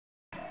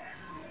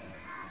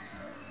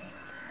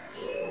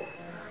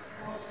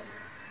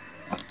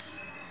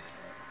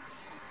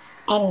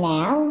And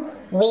now,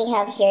 we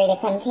have here the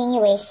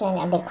continuation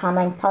of the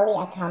common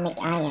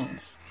polyatomic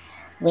ions.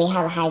 We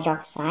have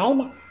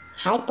hydroxide,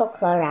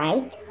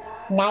 hypochlorite,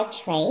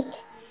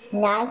 nitrate,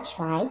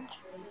 nitrite,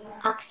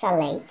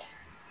 oxalate,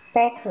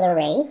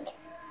 perchlorate,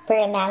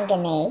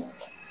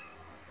 permanganate,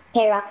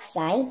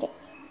 peroxide,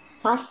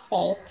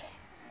 phosphate,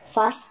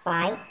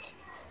 phosphite,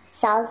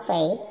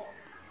 sulfate,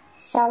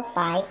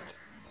 sulfite,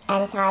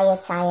 and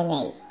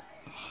thiocyanate.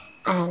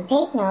 And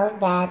take note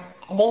that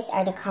these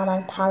are the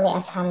common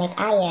polyatomic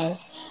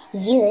ions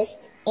used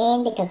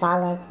in the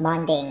covalent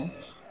bonding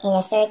in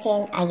a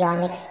certain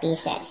ionic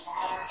species.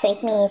 So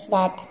it means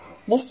that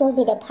this will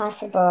be the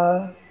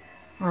possible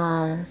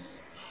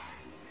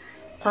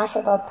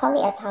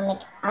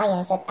polyatomic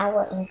ions that I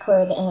will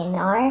include in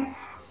our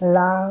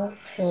long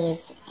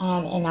quiz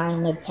and in our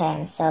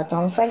midterm. So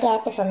don't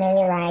forget to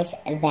familiarize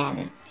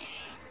them.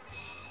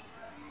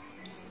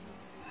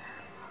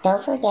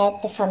 Don't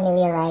forget to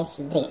familiarize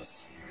this.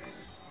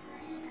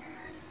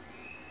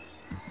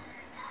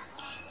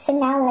 So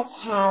now let's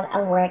have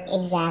a work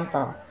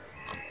example.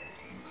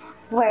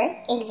 Work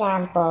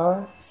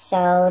example.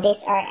 So this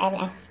is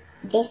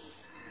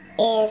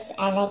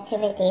an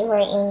activity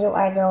wherein you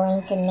are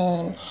going to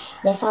name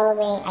the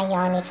following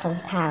ionic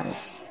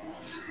compounds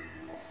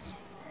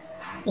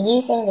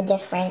using the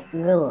different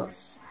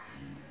rules.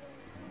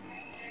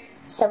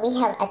 So we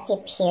have a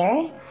tip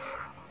here.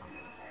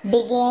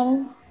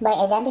 Begin by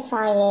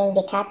identifying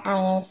the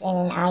cations in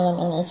an ion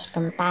in each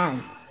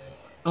compound,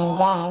 and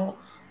then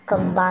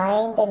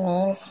combine the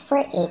names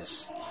for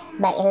each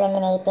by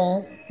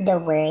eliminating the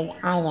word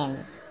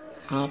ion.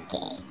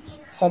 Okay,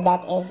 so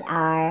that is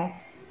our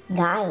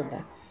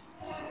guide.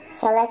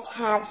 So let's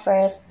have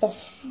first the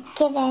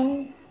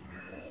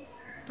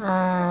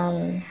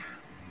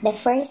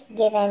first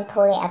given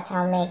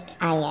polyatomic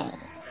ion.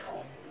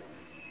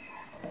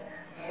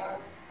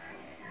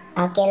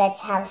 Okay,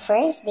 let's have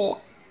first the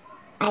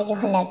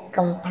ionic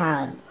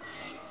compound,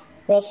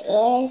 which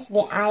is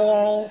the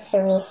iron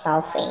 3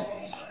 sulfate.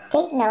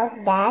 Take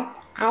note that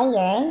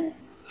iron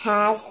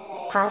has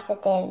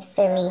positive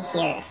 3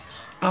 here,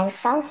 and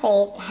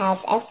sulfate has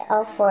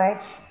SO4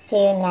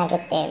 2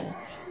 negative.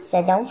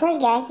 So don't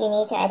forget, you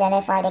need to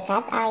identify the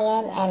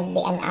cation and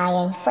the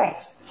anion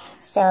first.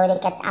 So the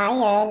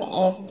cation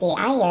is the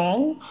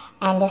iron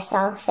and the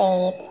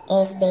sulfate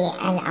is the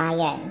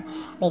anion,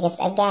 because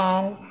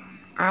again,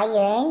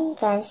 iron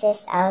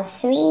consists of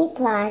 3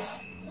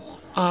 plus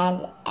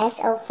and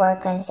SO4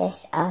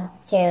 consists of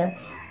 2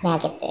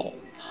 negative.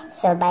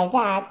 So by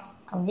that,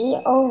 we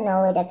all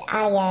know that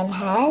iron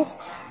has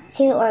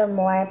 2 or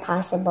more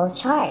possible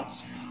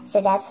charge.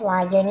 So that's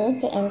why you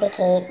need to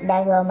indicate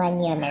the Roman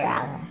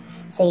numeral.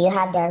 So you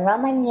have the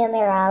Roman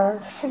numeral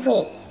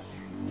 3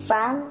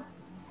 from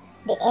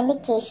the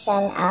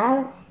indication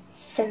of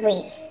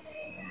 3.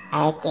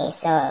 Okay,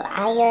 so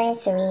iron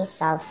 3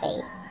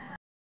 sulfate.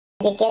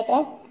 You get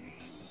it?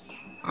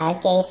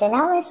 Okay, so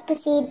now let's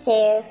proceed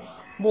to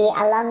the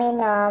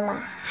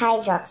aluminum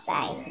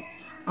hydroxide.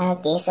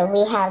 Okay, so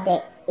we have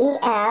the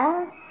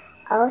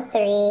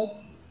ELOH3,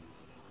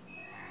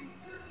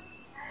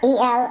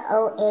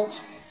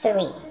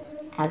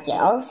 okay,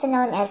 also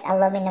known as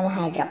aluminum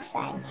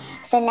hydroxide.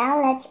 So now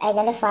let's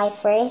identify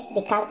first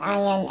the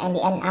cation and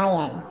the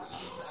anion.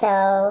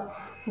 So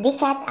the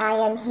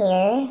cation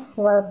here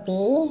will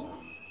be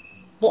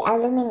the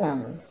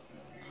aluminum,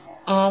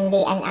 and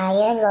the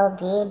anion will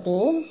be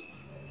the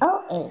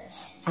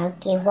OH.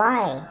 Okay,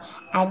 why?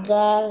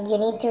 Again, you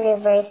need to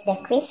reverse the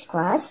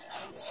crisscross.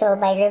 So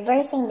by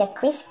reversing the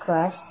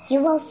crisscross, you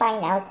will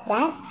find out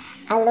that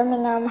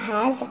aluminum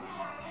has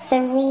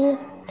 3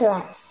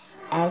 plus.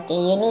 Okay,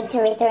 you need to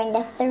return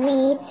the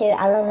 3 to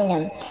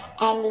aluminum.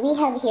 And we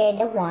have here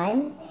the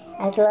 1.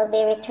 It will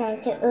be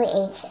returned to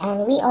OH.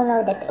 And we all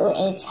know that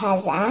OH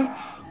has a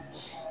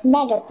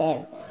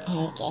negative.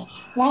 Okay,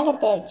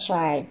 negative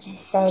charge.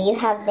 So you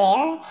have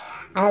there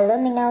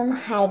aluminum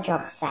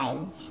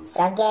hydroxide.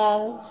 So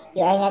again,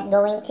 you are not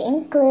going to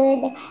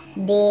include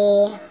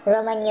the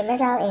Roman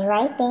numeral in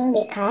writing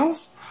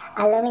because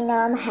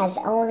aluminum has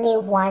only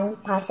 1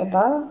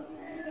 possible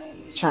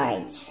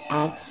charge.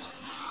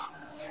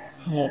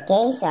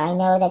 Okay, so I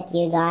know that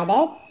you got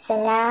it. So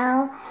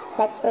now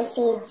let's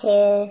proceed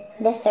to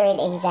the third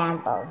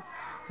example.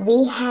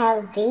 We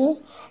have the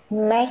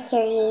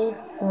mercury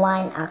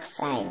 1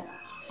 oxide.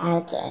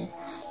 Okay,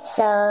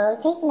 so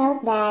take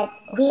note that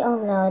we all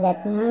know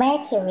that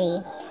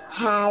mercury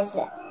has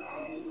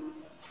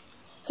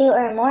 2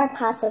 or more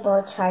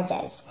possible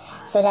charges.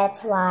 So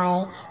that's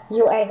why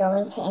you are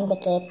going to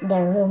indicate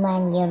the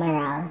Roman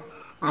numeral.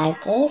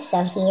 Okay,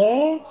 so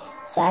here,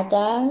 so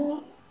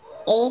again,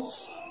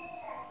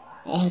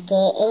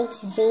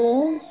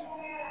 Hg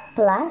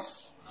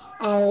plus,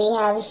 and we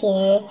have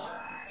here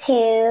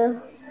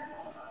 2,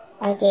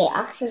 okay,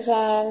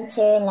 oxygen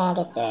 2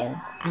 negative.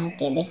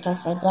 Okay,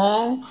 because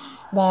again,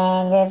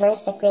 then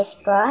reverse the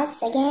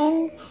crisscross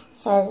again.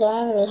 So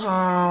again, we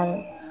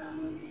have,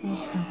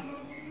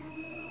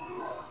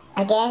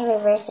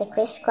 reverse the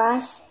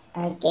crisscross.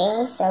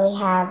 Okay, so we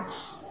have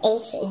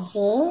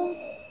Hg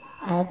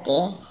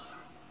Okay,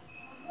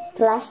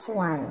 plus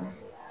 1.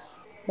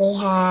 We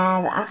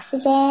have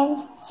oxygen,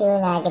 2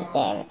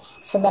 negative.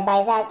 So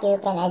by that you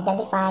can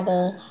identify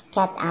the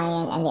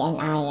cation and the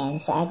anion.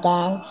 So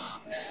again,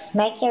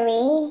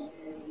 mercury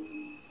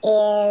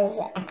is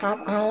a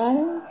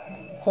cation,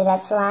 so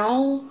that's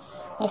why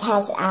it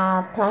has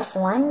a plus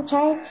 1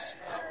 charge,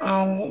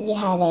 and you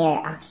have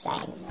their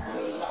oxide.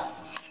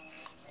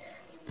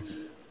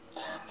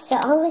 So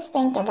always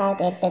think about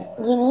it that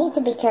you need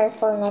to be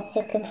careful not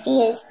to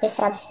confuse the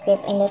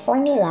subscript in the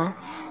formula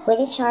with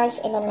the charge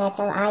in the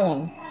metal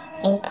ion.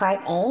 In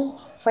part A,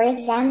 for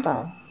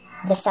example,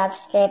 the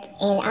subscript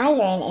in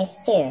iron is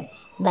 2,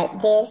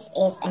 but this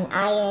is an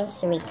iron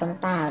 3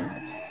 compound.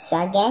 So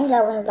again,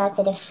 going back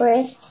to the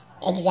first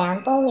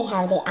example, we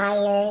have the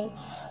iron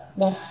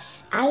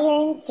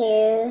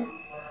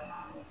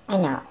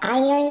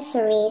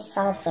 3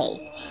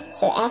 sulfate.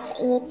 So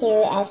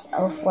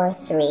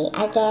Fe2SO43.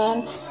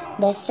 Again,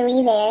 the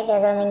 3 there, the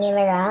Roman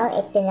numeral,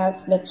 it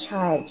denotes the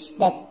charge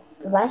that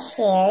was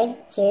shared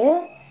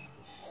to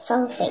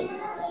sulfate.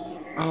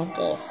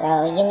 Okay,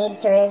 so you need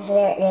to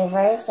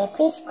reverse the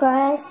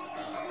crisscross,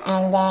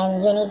 and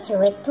then you need to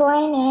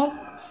return it,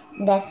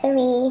 the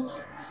 3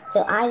 to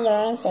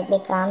iron, so it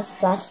becomes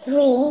plus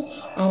 3,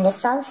 and the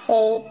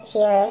sulfate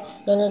here,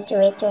 you need to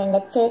return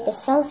the 2 to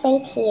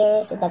sulfate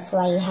here, so that's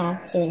why you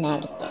have 2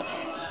 negative.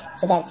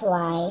 So that's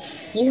why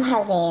you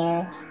have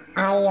there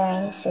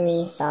iron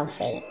 3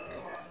 sulfate.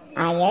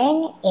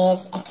 Iron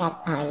is a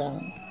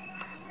cation.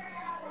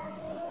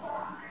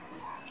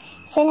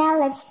 So now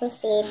let's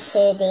proceed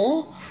to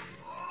the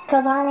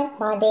covalent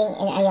bonding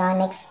in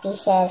ionic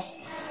species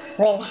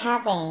with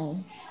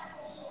having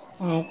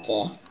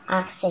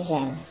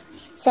oxygen.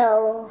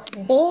 So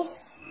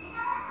these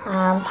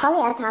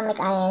polyatomic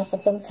ions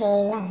that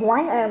contain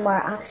one or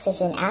more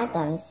oxygen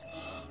atoms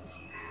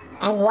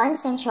and one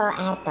central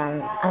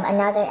atom of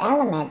another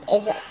element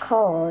is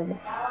called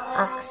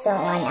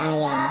oxo-1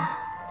 ion.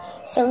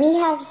 So we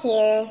have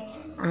here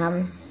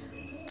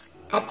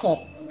a tip.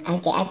 A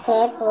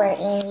tip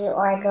wherein you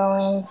are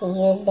going to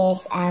use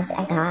this as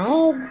a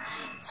guide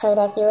so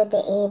that you would be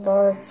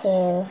able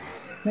to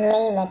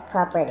name it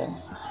properly.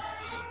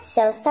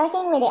 So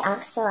starting with the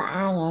oxo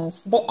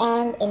ions, they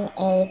end in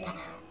 8.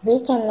 We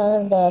can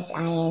name these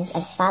ions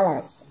as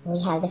follows. We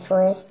have the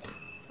first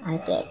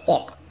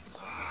tip.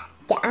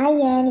 The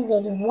ion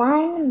with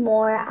one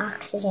more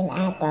oxygen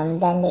atom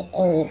than the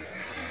 8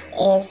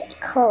 is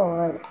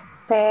called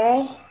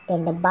per,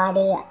 then the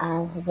body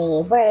of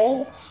the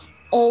word,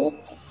 8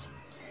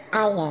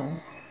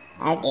 ion.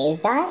 Okay,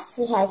 thus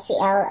we have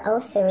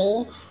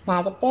ClO3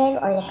 negative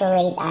or the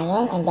chlorate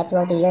ion, and that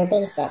will be your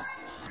basis.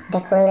 The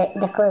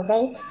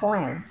chlorate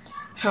form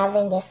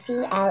having the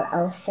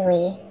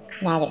ClO3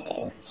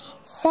 negative.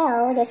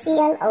 So the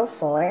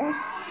ClO4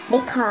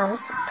 becomes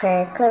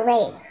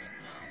perchlorate.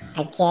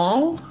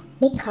 Again,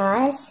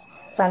 because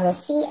from the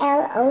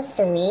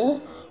ClO3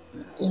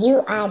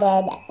 you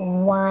added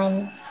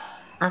one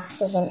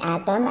oxygen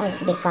atom and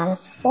it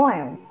becomes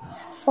 4.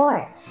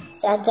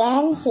 So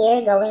again,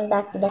 here, going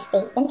back to the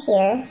statement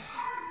here,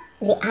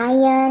 the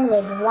ion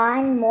with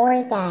one more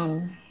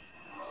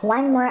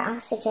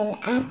oxygen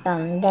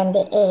atom than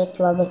the 8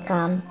 will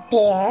become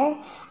pair,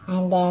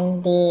 and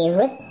then the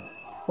root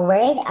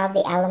word of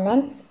the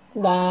element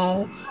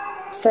then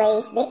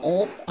place the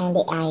 8 and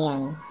the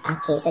ion.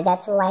 Okay, so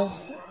that's why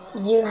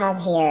you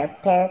have here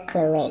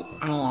perchlorate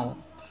ion.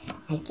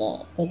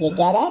 Okay, did you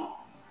get it?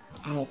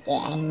 Okay,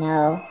 I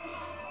know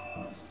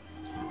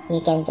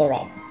you can do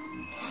it.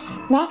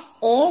 Next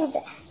is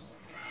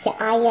the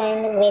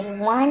ion with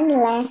one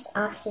less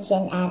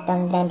oxygen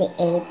atom than the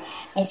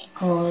 8 is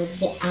called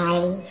the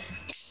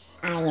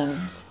ion.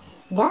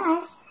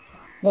 Thus,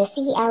 the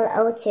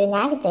ClO2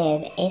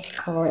 negative is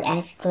called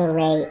as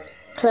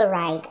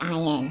chloride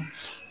ion.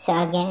 So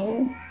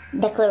again,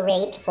 the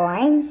chlorate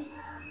form,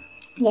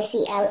 the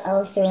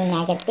ClO3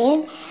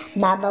 negative,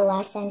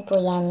 babawasan po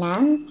yan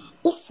ng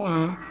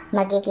isa,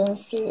 magiging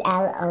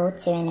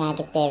ClO2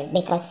 negative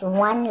because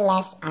one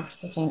less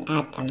oxygen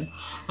atom.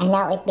 And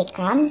now it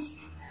becomes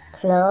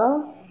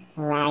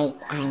chloride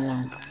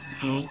ion.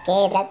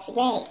 Okay, that's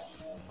great.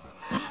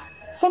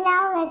 So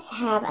now let's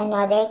have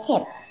another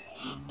tip.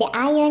 The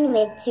ion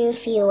with 2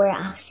 fewer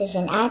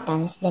oxygen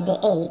atoms than the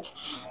 8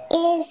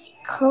 is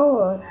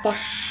called the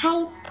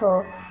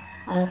hypo.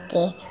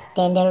 Okay,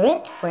 then the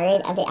root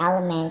word of the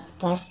element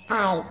plus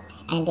I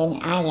and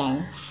then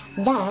ion.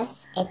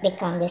 Thus, it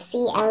becomes the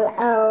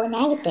ClO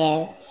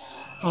negative.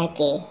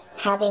 Okay,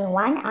 having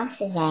one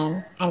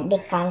oxygen and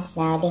becomes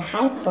now the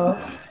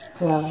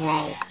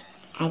hypochlorite.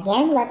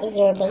 Again, what is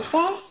your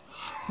basis?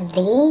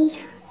 The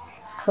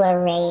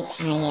chlorate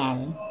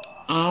ion.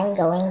 And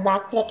going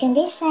back to the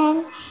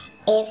condition,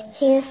 if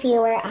 2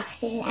 fewer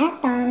oxygen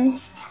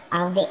atoms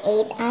of the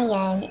 8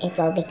 ion, it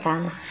will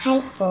become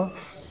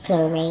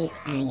hypochlorate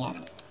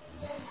ion.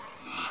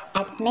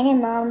 At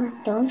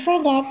minimum, don't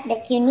forget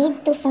that you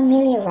need to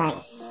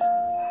familiarize